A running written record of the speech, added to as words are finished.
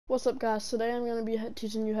What's up, guys? Today I'm going to be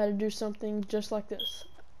teaching you how to do something just like this.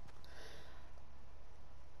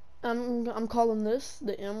 I'm calling this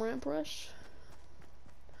the M-ramp rush.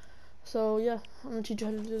 So yeah, I'm going to teach you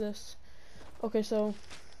how to do this. Okay, so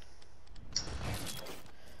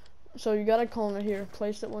you got a cone right here.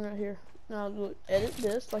 Place that one right here. Now look, edit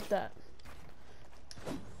this like that.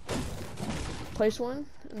 Place one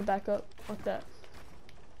and back up like that.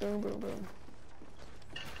 Boom, boom, boom.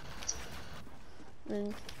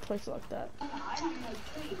 And place it like that.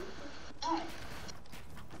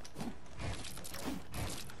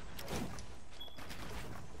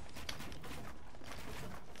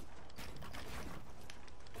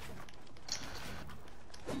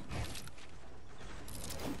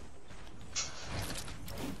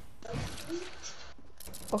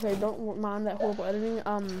 Okay, don't mind that horrible editing.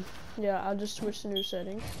 Yeah, I'll just switch to new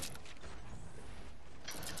settings.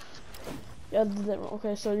 Yeah, I did that wrong.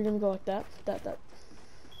 Okay, so you're gonna go like that,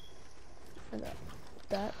 and that.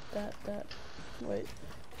 Wait,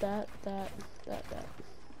 that.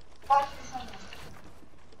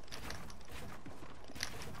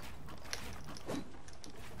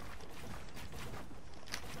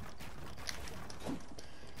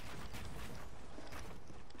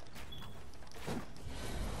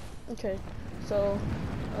 Okay, so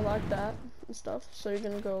I like that and stuff. So you're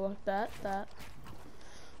gonna go like that,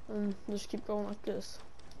 and just keep going like this.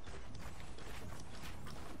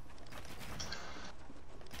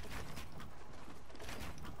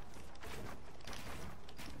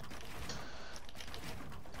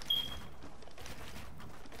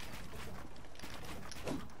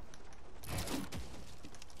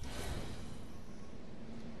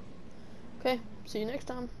 Okay, see you next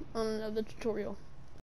time on another tutorial.